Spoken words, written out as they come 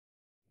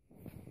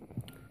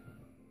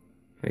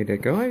Hey there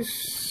guys,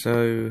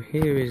 so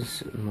here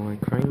is my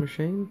crane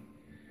machine.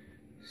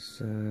 It's,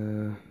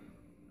 don't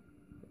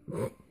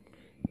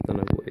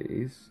know what it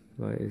is,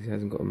 like it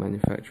hasn't got a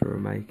manufacturer or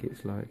make,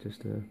 it's like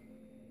just a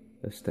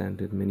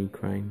standard mini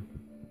crane.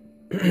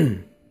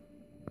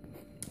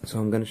 So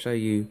I'm going to show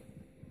you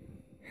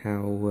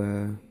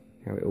how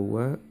it all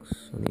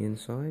works on the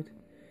inside,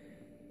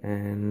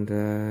 and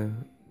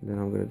then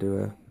I'm going to do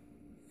a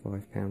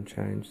 £5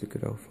 challenge, the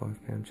good old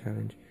 £5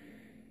 challenge.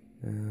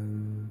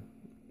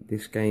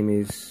 This game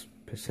is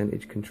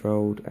percentage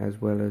controlled as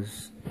well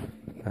as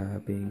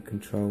being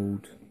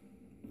controlled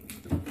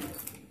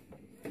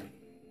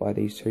by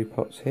these two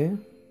pots here.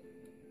 So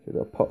we've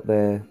got a pot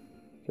there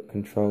that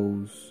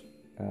controls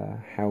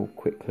how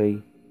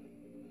quickly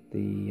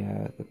the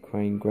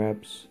crane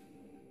grabs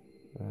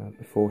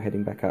before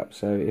heading back up.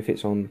 So if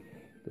it's on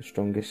the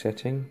strongest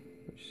setting,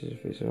 which is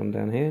if it's on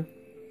down here,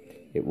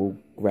 it will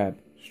grab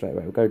straight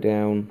away. It will go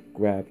down,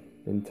 grab,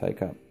 then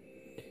take up.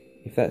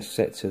 If that's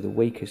set to the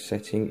weakest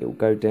setting, it will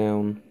go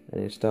down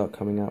and then start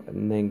coming up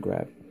and then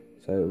grab,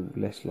 so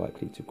less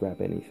likely to grab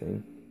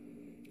anything.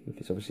 If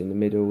it's obviously in the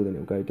middle, then it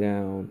will go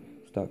down,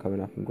 start coming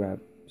up and grab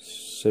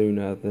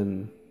sooner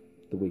than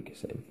the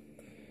weakest setting.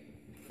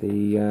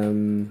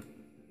 The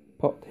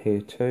pot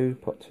here too,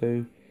 pot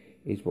 2,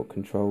 is what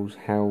controls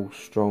how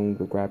strong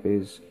the grab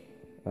is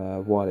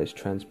while it's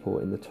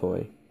transporting the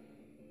toy.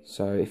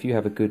 So if you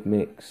have a good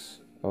mix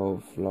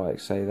of, like,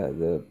 say that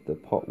the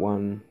pot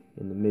 1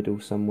 in the middle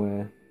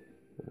somewhere,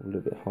 or a little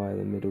bit higher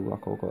than middle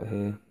like I've got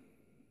here,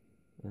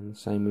 and the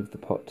same with the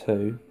pot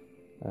 2,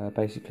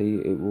 basically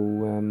it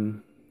will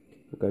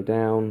go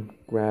down,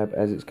 grab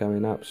as it's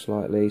going up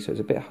slightly, so it's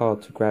a bit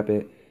hard to grab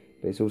it,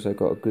 but it's also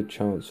got a good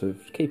chance of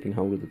keeping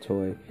hold of the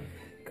toy,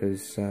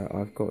 because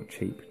I've got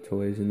cheap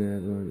toys in there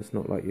at the moment. It's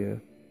not like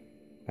your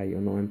 £8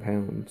 or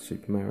 £9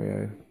 Super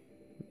Mario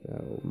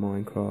or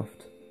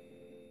Minecraft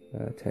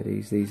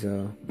teddies. These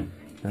are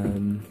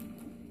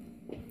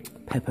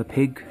Peppa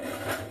Pig,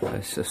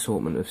 it's an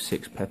assortment of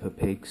 6 Peppa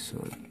Pigs,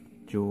 like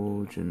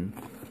George and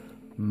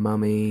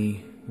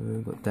Mummy.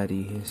 We've got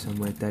Daddy here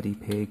somewhere, Daddy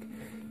Pig.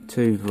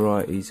 2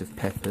 varieties of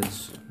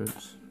peppers.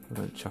 Oops, I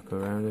don't chuck her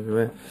around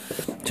everywhere.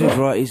 2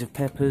 varieties of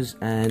peppers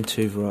and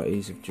 2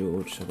 varieties of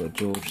George. So I've got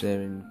George there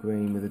in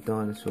green with a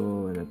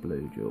dinosaur and a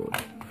blue George.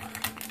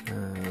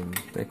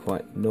 They're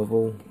quite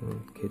novel,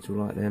 kids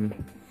will like them.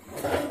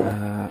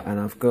 And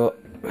I've got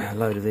a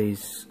load of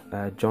these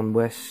John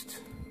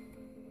West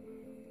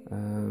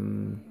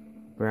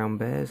brown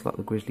bears, like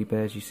the grizzly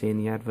bears you see in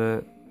the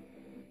advert.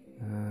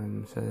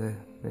 So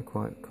they're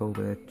quite cool,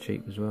 but they're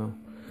cheap as well.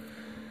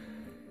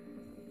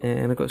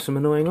 And I've got some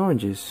annoying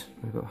oranges.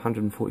 I've got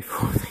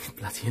 144 of these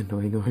bloody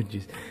annoying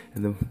oranges.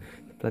 And the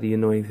bloody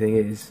annoying thing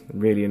is,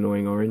 really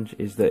annoying orange,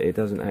 is that it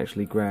doesn't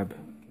actually grab.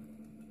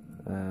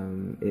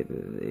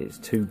 It's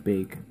too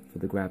big for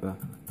the grabber.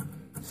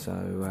 So,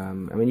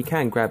 I mean, you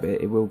can grab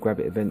it, it will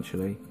grab it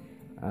eventually.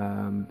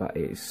 But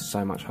it's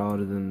so much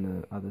harder than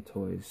the other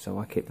toys, so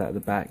I keep that at the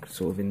back,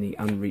 sort of in the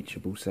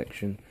unreachable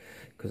section,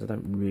 because I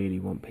don't really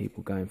want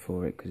people going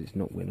for it, because it's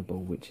not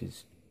winnable, which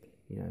is,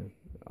 you know,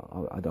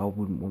 I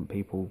wouldn't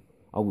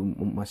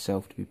want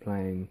myself to be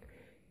playing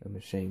a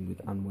machine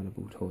with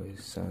unwinnable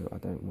toys, so I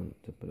don't want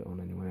to put it on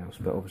anyone else.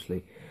 But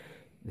obviously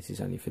this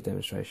is only for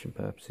demonstration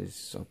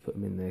purposes, I'll put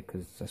them in there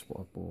because that's what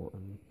I bought,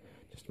 and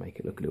just to make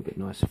it look a little bit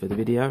nicer for the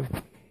video.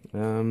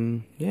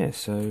 Yeah,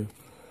 so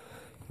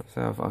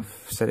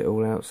I've set it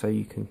all out so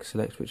you can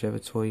select whichever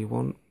toy you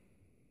want.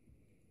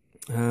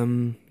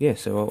 Yeah,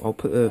 so I'll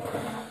put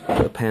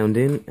a pound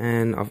in,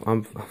 and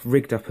I've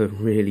rigged up a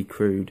really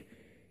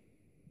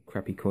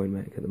crappy coin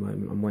mech at the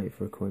moment. I'm waiting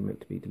for a coin mech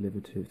to be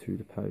delivered through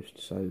the post.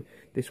 So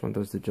this one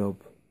does the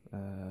job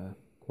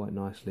quite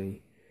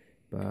nicely,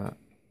 but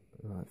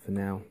for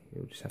now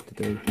it'll just have to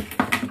do.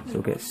 So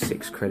we'll get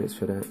 6 credits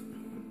for that.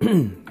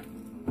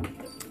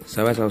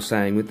 So as I was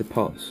saying, with the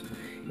pots,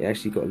 it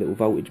actually got a little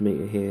voltage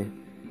meter here.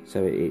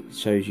 So it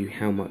shows you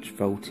how much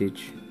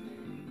voltage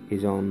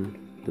is on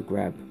the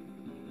grab.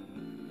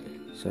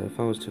 So if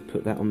I was to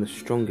put that on the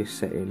strongest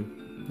setting,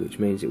 which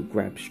means it will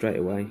grab straight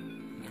away,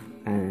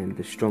 and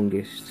the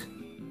strongest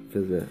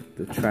for the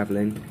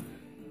travelling,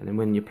 and then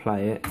when you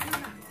play it,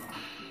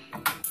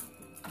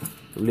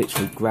 it'll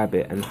literally grab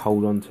it and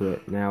hold on to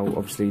it. Now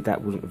obviously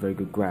that wasn't a very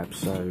good grab,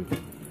 so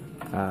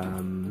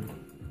I'm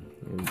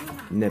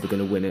never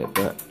going to win it,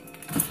 but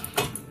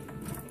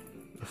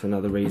that's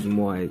another reason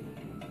why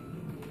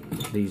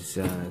these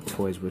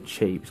toys were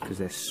cheap, because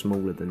they're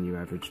smaller than your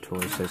average toy,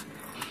 so it's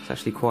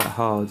actually quite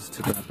hard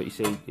to grab. But you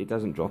see, it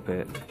doesn't drop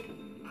it.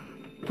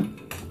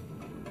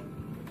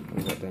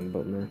 I'll that down the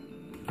bottom there.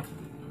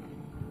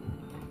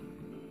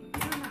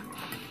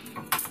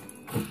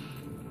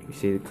 You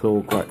see the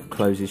claw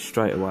closes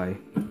straight away.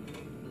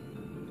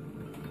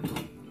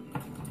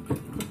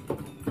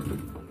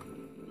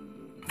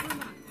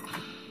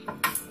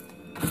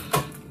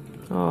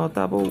 Oh,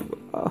 double.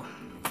 Oh.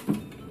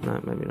 No,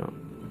 maybe not.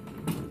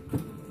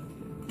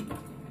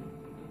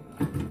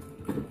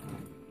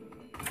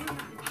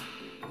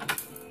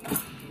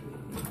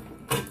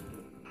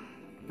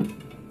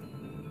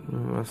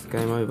 that's the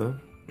game over.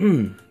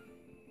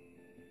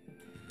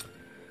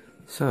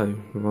 So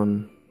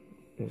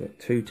we've got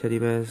 2 teddy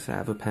bears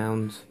out of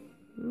 £1.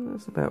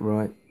 That's about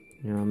right.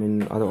 You know, I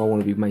mean, I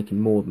want to be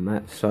making more than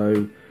that.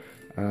 So,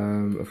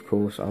 of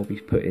course, I'll be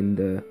putting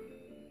the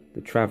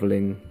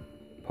travelling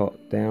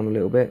pot down a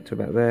little bit to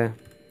about there,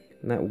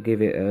 and that will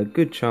give it a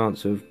good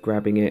chance of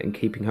grabbing it and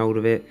keeping hold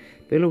of it.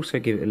 But it'll also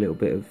give it a little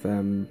bit of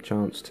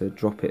chance to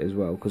drop it as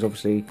well, because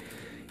obviously,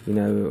 you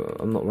know,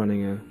 I'm not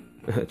running a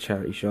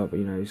charity shop, but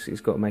you know,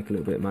 it's got to make a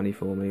little bit of money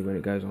for me when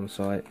it goes on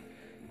site.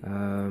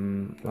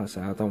 Like I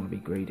say, I don't want to be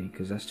greedy,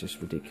 because that's just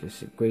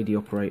ridiculous. Greedy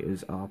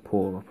operators are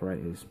poor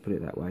operators, put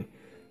it that way.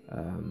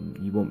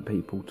 You want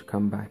people to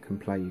come back and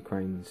play your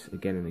cranes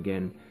again and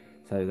again,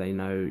 so they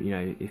know, you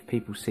know, if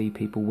people see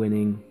people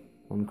winning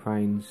on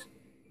cranes,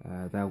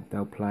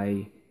 they'll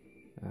play.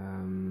 You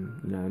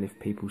know, and if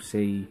people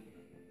see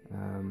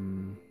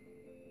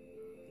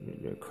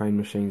crane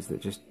machines that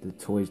just the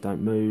toys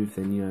don't move,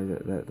 then you know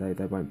that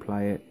they won't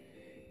play it.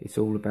 It's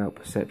all about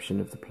perception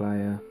of the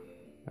player.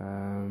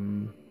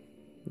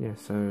 Yeah,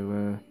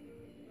 so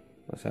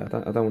like I say, I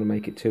don't want to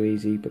make it too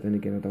easy, but then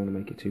again I don't want to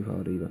make it too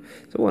hard either.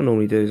 So what I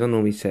normally do is I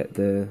normally set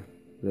the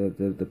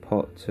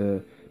pot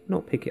to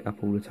not pick it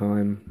up all the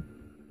time,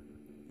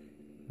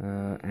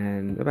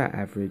 and about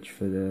average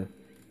for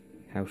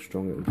how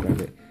strong it will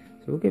grab it.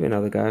 So we'll give it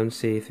another go and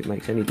see if it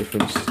makes any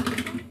difference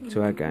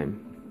to our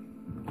game.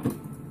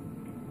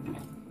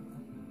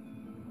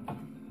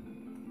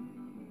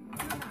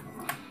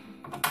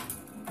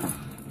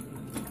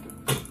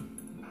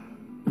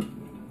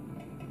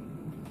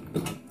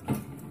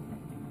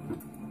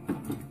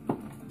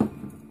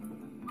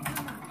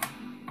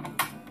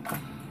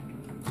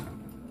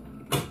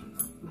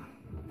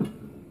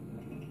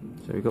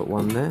 So we got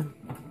one there.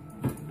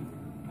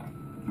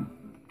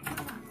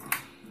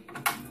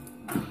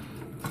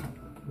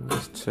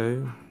 There's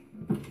 2.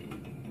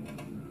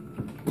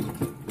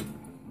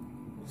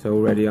 So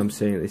already I'm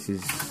seeing that this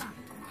is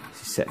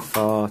set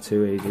far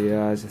too easy.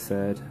 There's a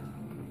 3rd.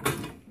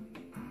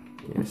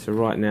 Yeah, so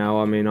right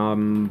now, I mean,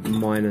 I'm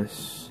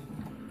minus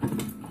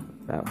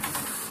about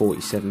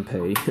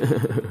 47p.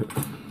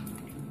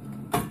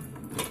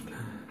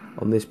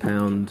 On this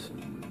pound,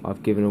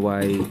 I've given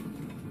away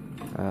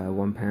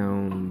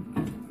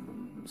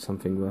 £1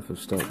 something worth of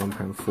stock,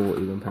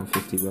 £1.40,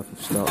 £1.50 worth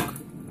of stock.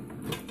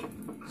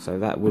 So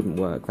that wouldn't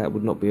work. That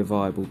would not be a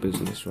viable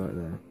business right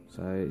there.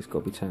 So it's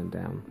got to be turned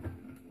down.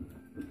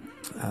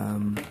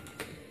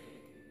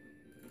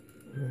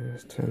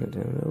 Let's turn it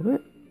down a little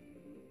bit,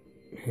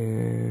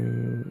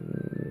 and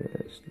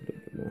let's do a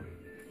little bit more.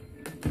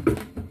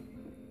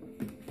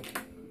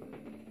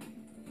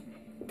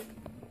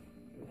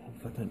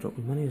 If I don't drop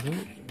my money as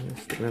well,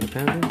 let's stick another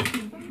 £1 in.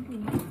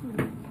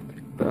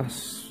 But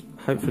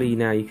hopefully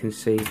now you can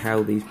see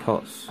how these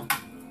pots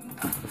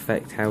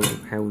affect how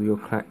your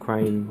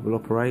crane will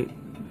operate,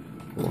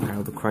 or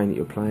how the crane that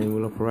you're playing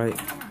will operate.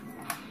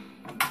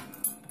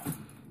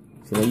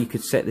 So now you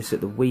could set this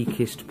at the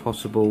weakest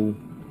possible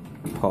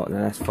pot.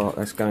 Now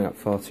that's going up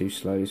far too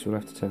slow, so we'll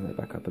have to turn that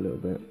back up a little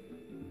bit.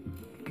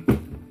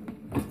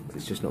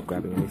 It's just not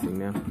grabbing anything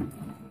now.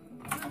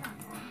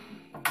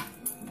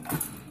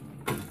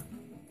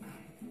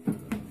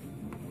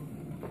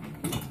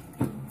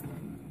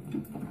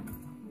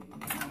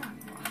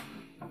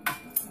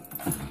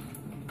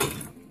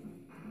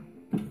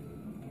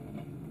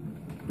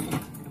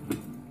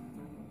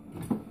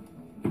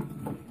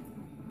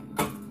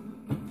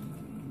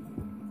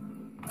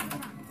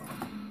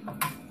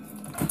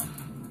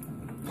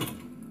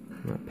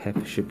 That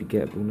pepper should be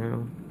gettable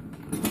now.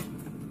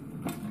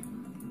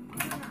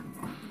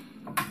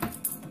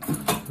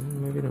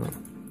 Maybe not.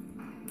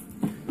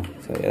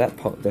 So yeah, that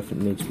pot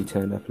definitely needs to be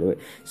turned up a little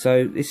bit.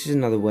 So this is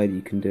another way that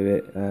you can do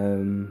it.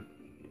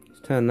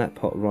 Let's turn that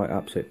pot right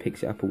up so it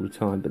picks it up all the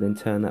time, but then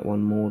turn that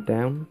one more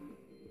down.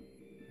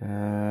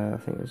 I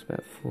think it's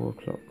about 4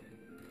 o'clock.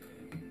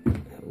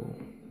 That will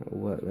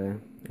work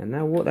there. And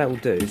now what that will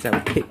do is that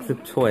will pick the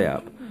toy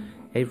up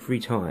every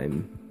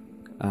time,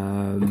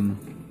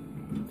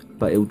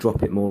 but it'll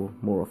drop it more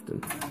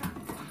often.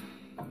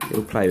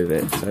 It'll play with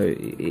it, so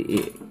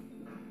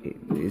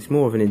it's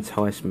more of an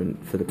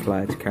enticement for the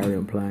player to carry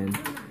on playing.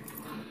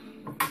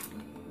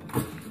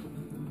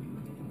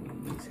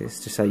 So it's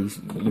to say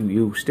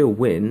you'll still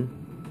win,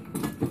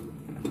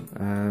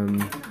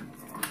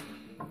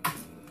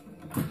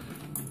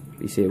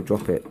 you see it'll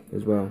drop it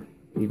as well.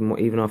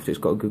 Even after it's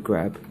got a good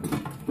grab,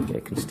 yeah,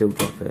 it can still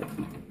drop it.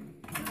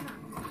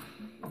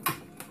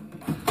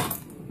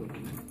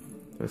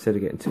 So instead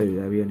of getting 2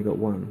 there, we only got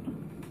 1.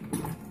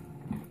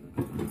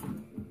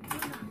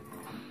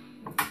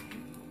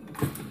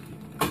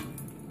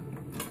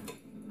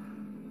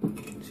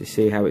 So you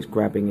see how it's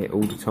grabbing it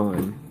all the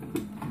time.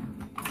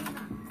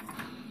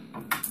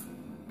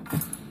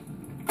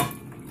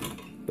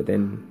 But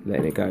then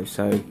letting it go.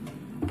 So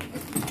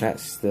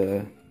that's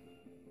the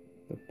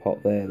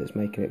pot there that's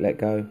making it let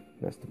go.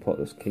 That's the pot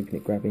that's keeping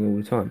it grabbing all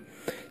the time.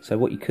 So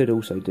what you could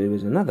also do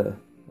as another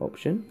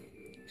option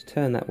is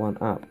turn that one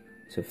up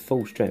to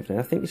full strength. Now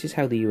I think this is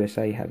how the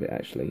USA have it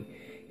actually.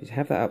 is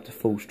have that up to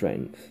full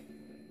strength,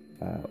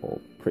 or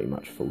pretty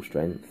much full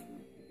strength,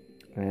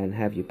 and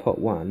have your pot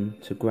 1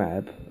 to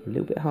grab a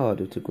little bit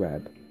harder to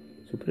grab.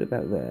 So put it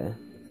about there.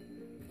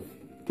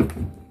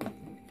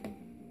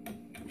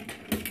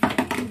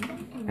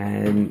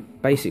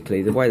 And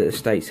basically the way that the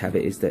States have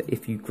it is that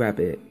if you grab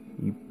it,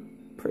 you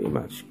pretty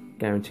much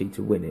guaranteed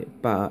to win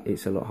it, but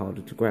it's a lot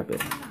harder to grab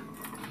it.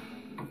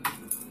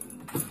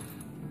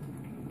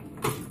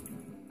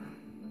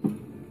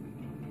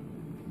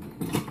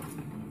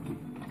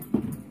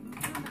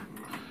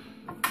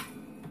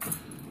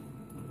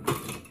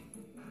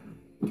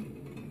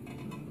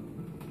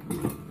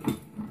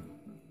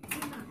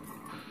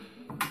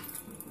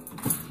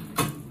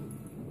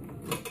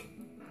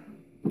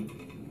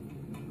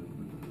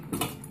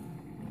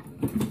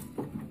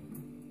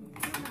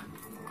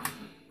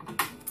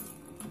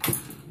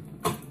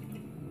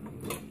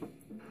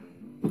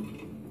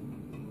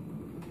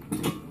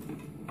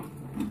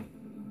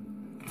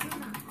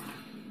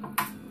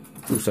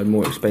 Also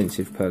more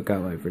expensive per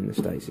go over in the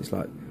States. It's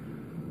like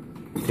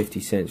 50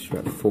 cents for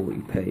about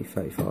 40p,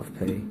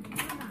 35p.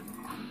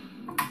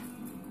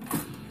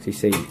 So you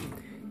see,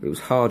 it was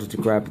harder to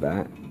grab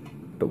that,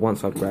 but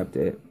once I grabbed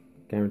it,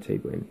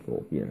 guaranteed win.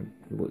 Or, you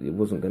know, it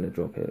wasn't going to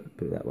drop it,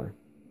 put it that way.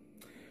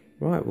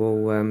 Right,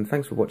 well,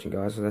 thanks for watching,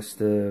 guys. That's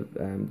the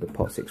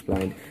pots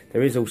explained.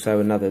 There is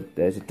also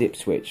there's a dip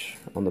switch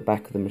on the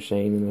back of the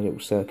machine and a little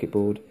circuit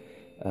board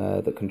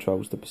that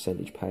controls the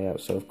percentage payout.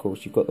 So of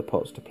course you've got the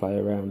pots to play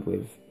around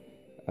with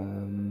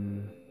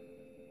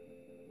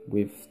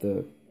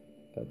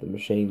the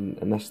machine,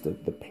 and that's the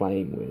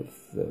playing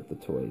with the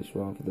toys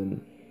rather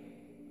than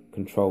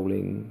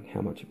controlling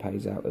how much it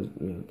pays out. As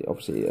you know,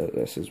 obviously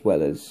that's as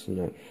well as, you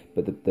know,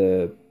 but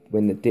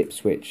when the dip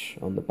switch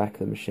on the back of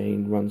the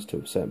machine runs to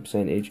a certain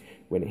percentage,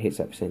 when it hits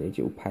that percentage,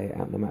 it will pay it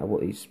out no matter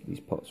what these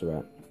pots are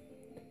at.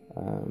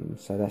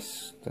 So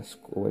that's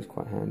always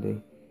quite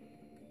handy.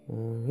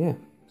 Yeah.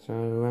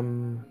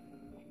 So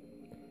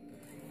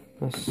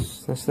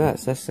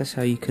that's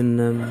how you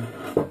can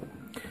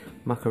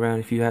muck around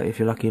if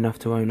you're lucky enough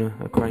to own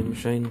a crane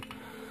machine.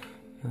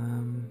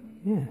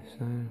 Yeah.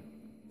 So,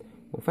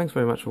 well, thanks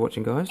very much for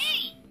watching, guys.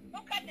 Hey,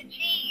 who cut the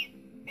cheese?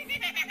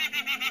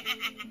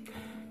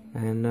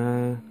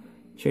 And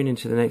tune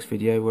into the next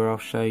video where I'll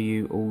show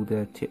you all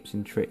the tips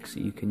and tricks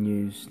that you can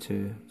use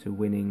to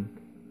winning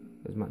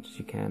as much as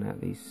you can out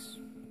of these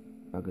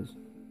buggers.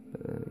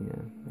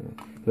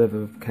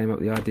 Whoever came up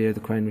with the idea of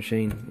the crane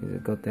machine is a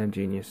goddamn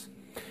genius.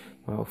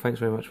 Well, thanks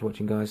very much for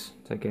watching, guys.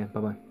 Take care.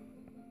 Bye bye.